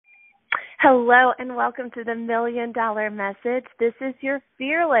Hello and welcome to the $1,000,000 Message. This is your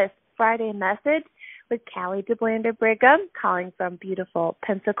Fearless Friday message with Callie DeBlander Brigham, calling from beautiful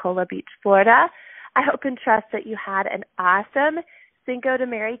Pensacola Beach, Florida. I hope and trust that you had an awesome Cinco de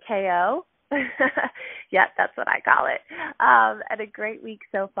Mary KO. Yep, that's what I call it. And a great week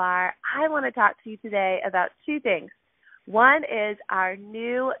so far. I want to talk to you today about two things. One is our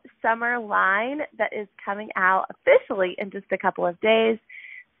new summer line that is coming out officially in just a couple of days.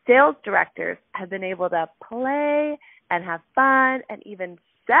 Sales directors have been able to play and have fun and even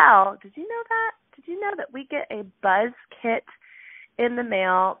sell. Did you know that? Did you know that we get a buzz kit in the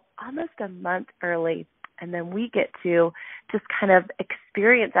mail almost a month early, and then we get to just kind of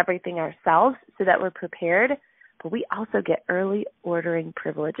experience everything ourselves so that we're prepared, but we also get early ordering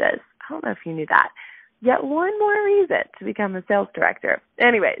privileges. I don't know if you knew that. Yet one more reason to become a sales director.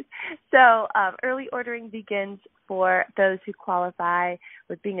 Anyways, so early ordering begins for those who qualify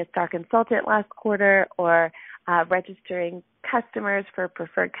with being a star consultant last quarter or registering customers for a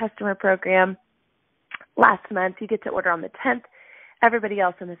preferred customer program. Last month, you get to order on the 10th, everybody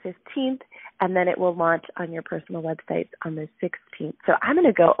else on the 15th, and then it will launch on your personal websites on the 16th. So I'm going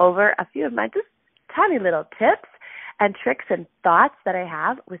to go over a few of my just tiny little tips and tricks and thoughts that I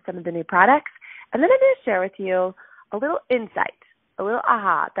have with some of the new products. And then I'm going to share with you a little insight, a little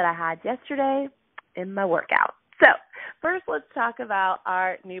aha that I had yesterday in my workout. So first, let's talk about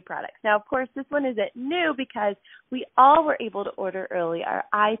our new products. Now, of course, this one isn't new because we all were able to order early our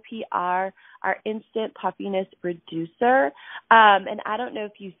IPR, our Instant Puffiness Reducer. And I don't know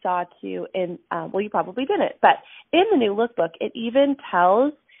if you saw too well, you probably didn't, but in the new lookbook, it even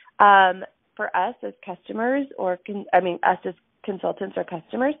tells for us as customers us as consultants or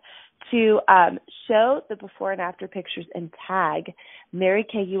customers to show the before and after pictures and tag Mary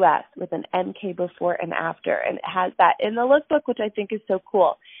Kay US with an MK before and after. And it has that in the lookbook, which I think is so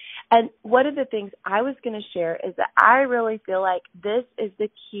cool. And one of the things I was going to share is that I really feel like this is the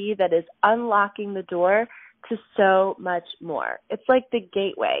key that is unlocking the door to so much more. It's like the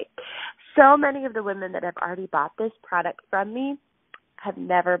gateway. So many of the women that have already bought this product from me have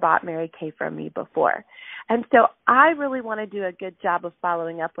never bought Mary Kay from me before. And so I really want to do a good job of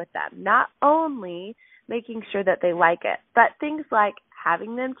following up with them, not only making sure that they like it, but things like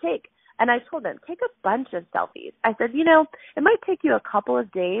having them take. And I told them, take a bunch of selfies. I said, it might take you a couple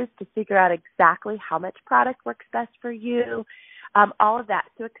of days to figure out exactly how much product works best for you, all of that.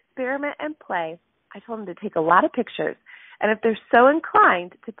 So experiment and play. I told them to take a lot of pictures. And if they're so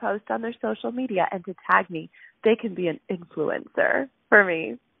inclined to post on their social media and to tag me, they can be an influencer for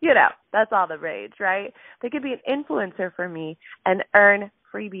me. That's all the rage, right? They could be an influencer for me and earn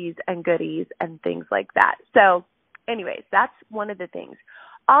freebies and goodies and things like that. So anyways, that's one of the things.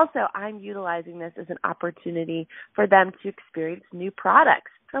 Also, I'm utilizing this as an opportunity for them to experience new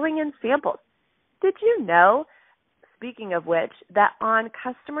products, throwing in samples. Did you know, speaking of which, that on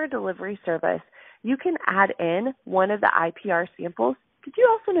customer delivery service, you can add in one of the IPR samples? Did you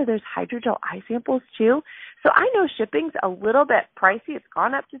also know there's hydrogel eye samples too? So I know shipping's a little bit pricey. It's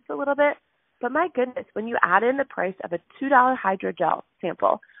gone up just a little bit. But my goodness, when you add in the price of a $2 hydrogel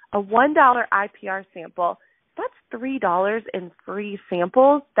sample, a $1 IPR sample, that's $3 in free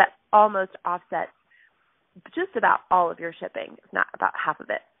samples that almost offsets just about all of your shipping, if not about half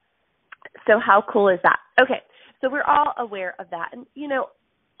of it. So how cool is that? Okay, so we're all aware of that. And,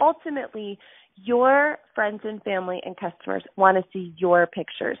 ultimately, your friends and family and customers want to see your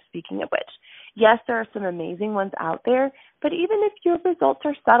pictures, speaking of which. Yes, there are some amazing ones out there, but even if your results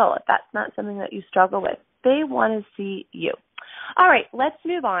are subtle, if that's not something that you struggle with, they want to see you. All right, let's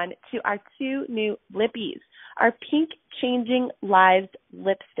move on to our two new lippies, our Pink Changing Lives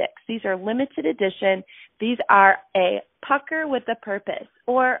lipsticks. These are limited edition. These are a pucker with a purpose,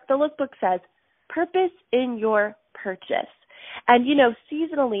 or the lookbook says, purpose in your purchase. And,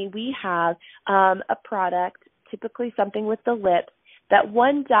 seasonally we have a product, typically something with the lips, that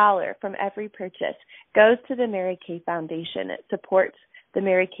 $1 from every purchase goes to the Mary Kay Foundation. It supports the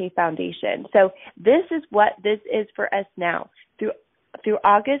Mary Kay Foundation. So this is what this is for us now. Through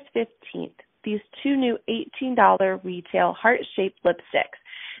August 15th, these two new $18 retail heart-shaped lipsticks.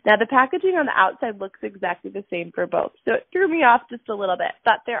 Now, the packaging on the outside looks exactly the same for both, so it threw me off just a little bit,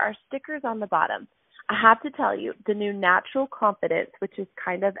 but there are stickers on the bottom. I have to tell you, the new Natural Confidence, which is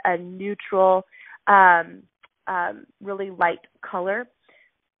kind of a neutral, really light color,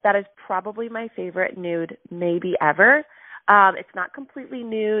 that is probably my favorite nude maybe ever. It's not completely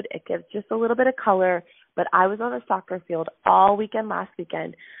nude. It gives just a little bit of color, but I was on a soccer field all weekend last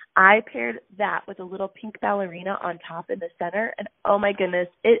weekend. I paired that with a little pink ballerina on top in the center, and oh my goodness,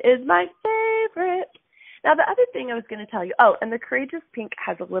 it is my favorite. Now, the other thing I was going to tell you, oh, and the Courageous Pink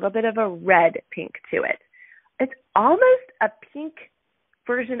has a little bit of a red pink to it. It's almost a pink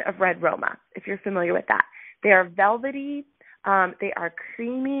version of Red Roma, if you're familiar with that. They are velvety. They are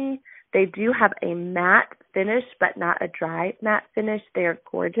creamy. They do have a matte finish, but not a dry matte finish. They are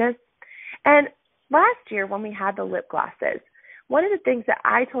gorgeous. And last year when we had the lip glosses, one of the things that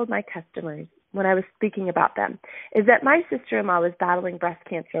I told my customers when I was speaking about them is that my sister-in-law was battling breast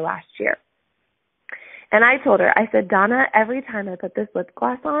cancer last year. And I told her, I said, Donna, every time I put this lip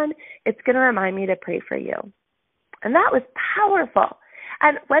gloss on, it's going to remind me to pray for you. And that was powerful.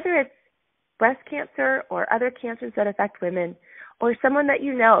 And whether it's breast cancer or other cancers that affect women, or someone that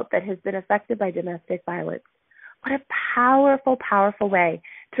you know that has been affected by domestic violence, what a powerful, powerful way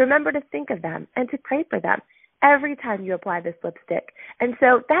to remember to think of them and to pray for them every time you apply this lipstick. And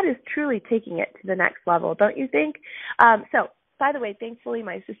so that is truly taking it to the next level, don't you think? So, by the way, thankfully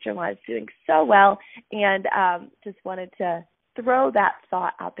my sister-in-law is doing so well, and just wanted to throw that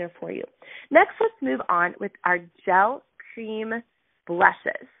thought out there for you. Next, let's move on with our gel cream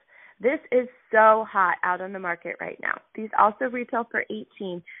blushes. This is so hot out on the market right now. These also retail for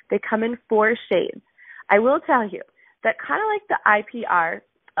 $18. They come in 4 shades. I will tell you that kind of like the IPR,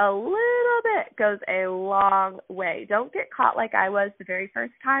 a little bit goes a long way. Don't get caught like I was the very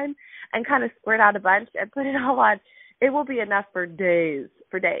first time and kind of squirt out a bunch and put it all on. It will be enough for days,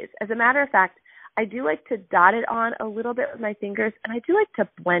 As a matter of fact, I do like to dot it on a little bit with my fingers, and I do like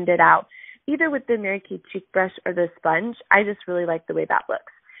to blend it out, either with the Mary Kay cheek brush or the sponge. I just really like the way that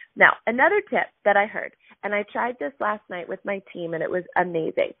looks. Now, another tip that I heard, and I tried this last night with my team, and it was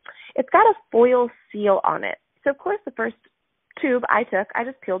amazing. It's got a foil seal on it. So, of course, the first tube I took, I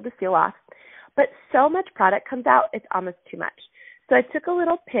just peeled the seal off. But so much product comes out, it's almost too much. So I took a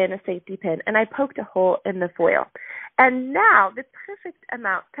little pin, a safety pin, and I poked a hole in the foil. And now the perfect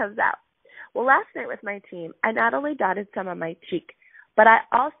amount comes out. Well, last night with my team, I not only dotted some on my cheek, but I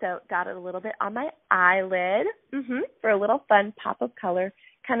also dotted a little bit on my eyelid for a little fun pop of color,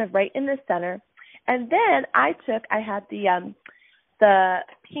 kind of right in the center. And then I had the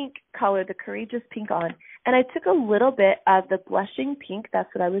pink color, the Courageous Pink on, and I took a little bit of the blushing pink,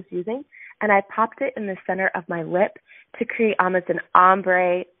 that's what I was using, and I popped it in the center of my lip to create almost an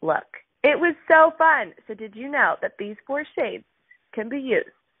ombre look. It was so fun. So did you know that these 4 shades can be used?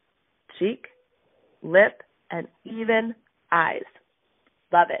 Cheek, lip, and even eyes.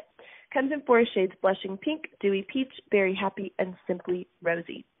 Love it. Comes in 4 shades: blushing pink, dewy peach, berry happy, and simply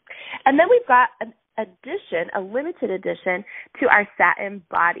rosy. And then we've got an addition, a limited edition to our satin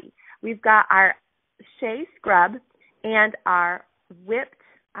body. We've got our Shea scrub and our whipped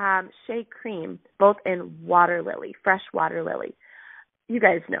Shea cream, both in water lily, fresh water lily. You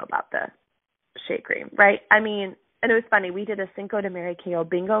guys know about the Shea cream, right? I mean, and it was funny. We did a Cinco de Mary Kay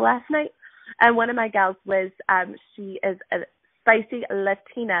bingo last night, and one of my gals, Liz, she is a spicy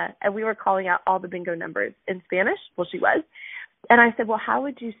Latina, and we were calling out all the bingo numbers in Spanish. Well, she was. And I said, well, how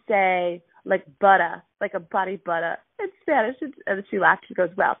would you say like butter, like a body butter in Spanish? And she laughed. She goes,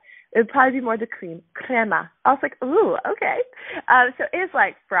 well, it would probably be more the cream, crema. I was like, ooh, okay. So it's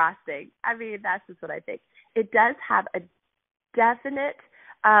like frosting. I mean, that's just what I think. It does have a definite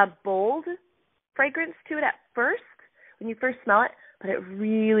bold fragrance to it at first, when you first smell it, but it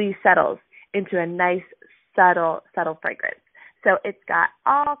really settles into a nice, subtle fragrance. So it's got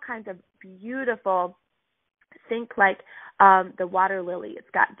all kinds of beautiful, think like the water lily. It's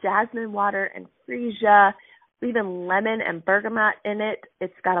got jasmine water and freesia, even lemon and bergamot in it.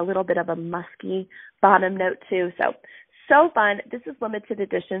 It's got a little bit of a musky bottom note too. So fun. This is limited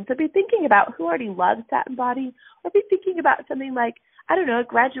edition. So be thinking about who already loves satin body, or be thinking about something like, I don't know, a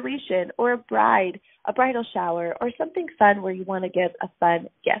graduation or a bridal shower, or something fun where you want to give a fun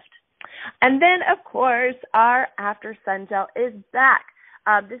gift. And then, of course, our After Sun Gel is back.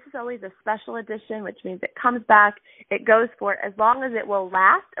 This is always a special edition, which means it comes back. It goes for as long as it will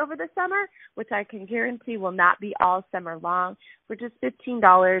last over the summer, which I can guarantee will not be all summer long. For just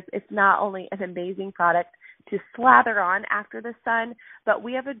 $15, it's not only an amazing product to slather on after the sun, but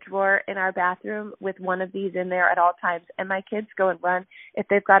we have a drawer in our bathroom with one of these in there at all times, and my kids go and run if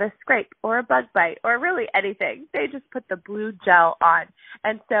they've got a scrape or a bug bite or really anything. They just put the blue gel on.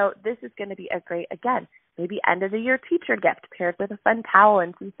 And so this is going to be a great, again, maybe end of the year teacher gift paired with a fun towel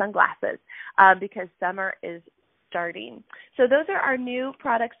and some sunglasses, because summer is starting. So those are our new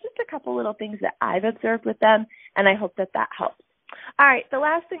products, just a couple little things that I've observed with them, and I hope that helps. All right, the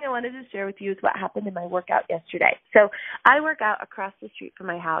last thing I wanted to share with you is what happened in my workout yesterday. So I work out across the street from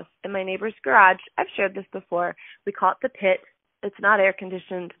my house in my neighbor's garage. I've shared this before. We call it the pit. It's not air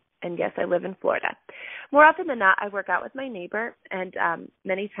conditioned, and yes, I live in Florida. More often than not, I work out with my neighbor and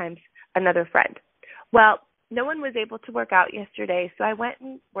many times another friend. Well, no one was able to work out yesterday, so I went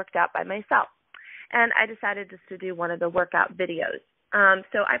and worked out by myself. And I decided just to do one of the workout videos.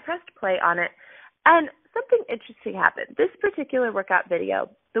 So I pressed play on it, and something interesting happened. This particular workout video,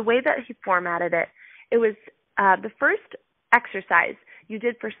 the way that he formatted it, it was the first exercise you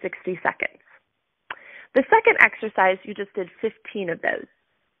did for 60 seconds. The second exercise, you just did 15 of those.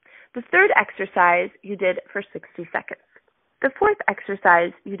 The third exercise, you did for 60 seconds. The fourth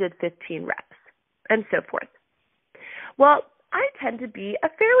exercise, you did 15 reps, and so forth. Well, I tend to be a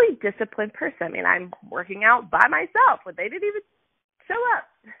fairly disciplined person. I mean, I'm working out by myself when they didn't even show up.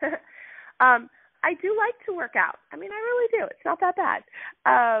 I do like to work out. I mean, I really do. It's not that bad.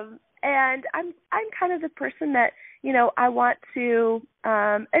 And I'm kind of the person that, I want to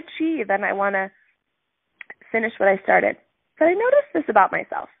achieve, and I want to finish what I started. But I noticed this about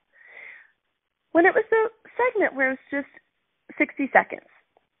myself. When it was the segment where it was just 60 seconds,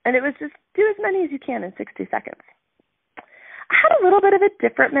 and it was just do as many as you can in 60 seconds, I had a little bit of a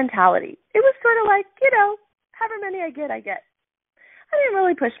different mentality. It was sort of like, however many I get, I get. I didn't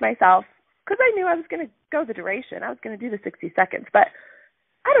really push myself because I knew I was going to go the duration. I was going to do the 60 seconds. But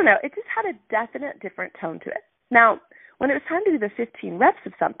I don't know. It just had a definite different tone to it. Now, when it was time to do the 15 reps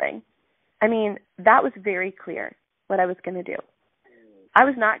of something, I mean, that was very clear what I was going to do. I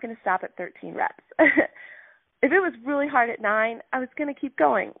was not going to stop at 13 reps. If it was really hard at 9, I was going to keep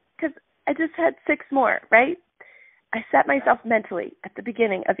going because I just had 6 more, right? I set myself mentally at the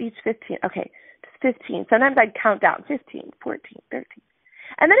beginning of each 15. Okay, just 15. Sometimes I'd count down 15, 14, 13.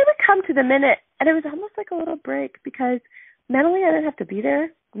 And then it would come to the minute, and it was almost like a little break because mentally I didn't have to be there.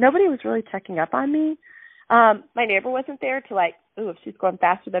 Nobody was really checking up on me. My neighbor wasn't there to if she's going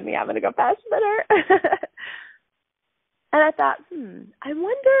faster than me, I'm going to go faster than her. And I thought, I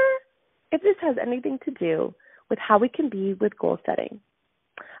wonder if this has anything to do with how we can be with goal setting.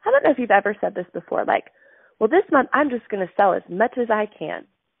 I don't know if you've ever said this before, well, this month I'm just going to sell as much as I can.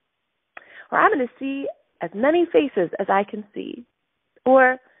 Or I'm going to see as many faces as I can see.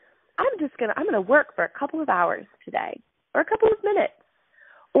 Or I'm going to work for a couple of hours today, or a couple of minutes.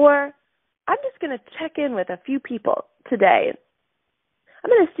 Or I'm just going to check in with a few people today. I'm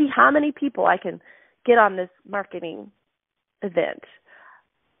going to see how many people I can get on this marketing event.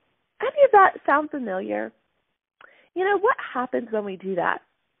 Any of that sound familiar? What happens when we do that?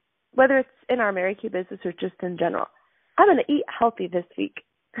 Whether it's in our Mary Kay business or just in general. I'm going to eat healthy this week.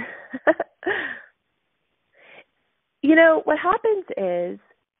 What happens is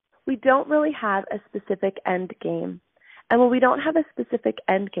we don't really have a specific end game. And when we don't have a specific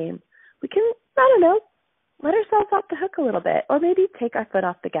end game, we can, let ourselves off the hook a little bit, or maybe take our foot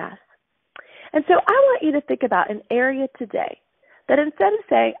off the gas. And so I want you to think about an area today that instead of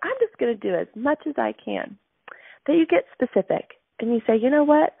saying, I'm just going to do as much as I can, that you get specific and you say, you know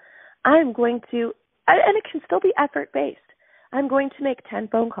what, I'm going to, and it can still be effort-based, I'm going to make 10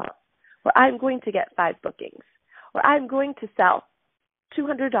 phone calls, or I'm going to get 5 bookings, or I'm going to sell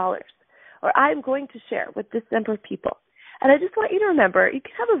 $200, or I'm going to share with this number of people. And I just want you to remember, you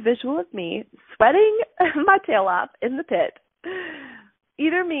can have a visual of me sweating my tail off in the pit.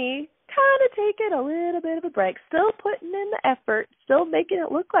 Either me kind of taking a little bit of a break, still putting in the effort, still making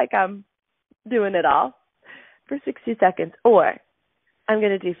it look like I'm doing it all for 60 seconds, or I'm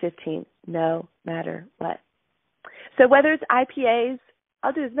going to do 15 no matter what. So whether it's IPAs,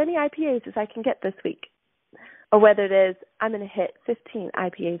 I'll do as many IPAs as I can get this week. Or whether it is, I'm going to hit 15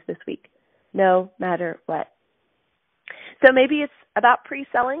 IPAs this week, no matter what. So maybe it's about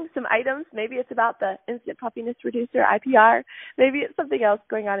pre-selling some items. Maybe it's about the instant puffiness reducer, IPR. Maybe it's something else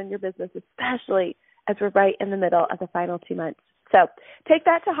going on in your business, especially as we're right in the middle of the final 2 months. So take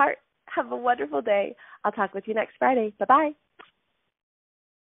that to heart. Have a wonderful day. I'll talk with you next Friday. Bye-bye.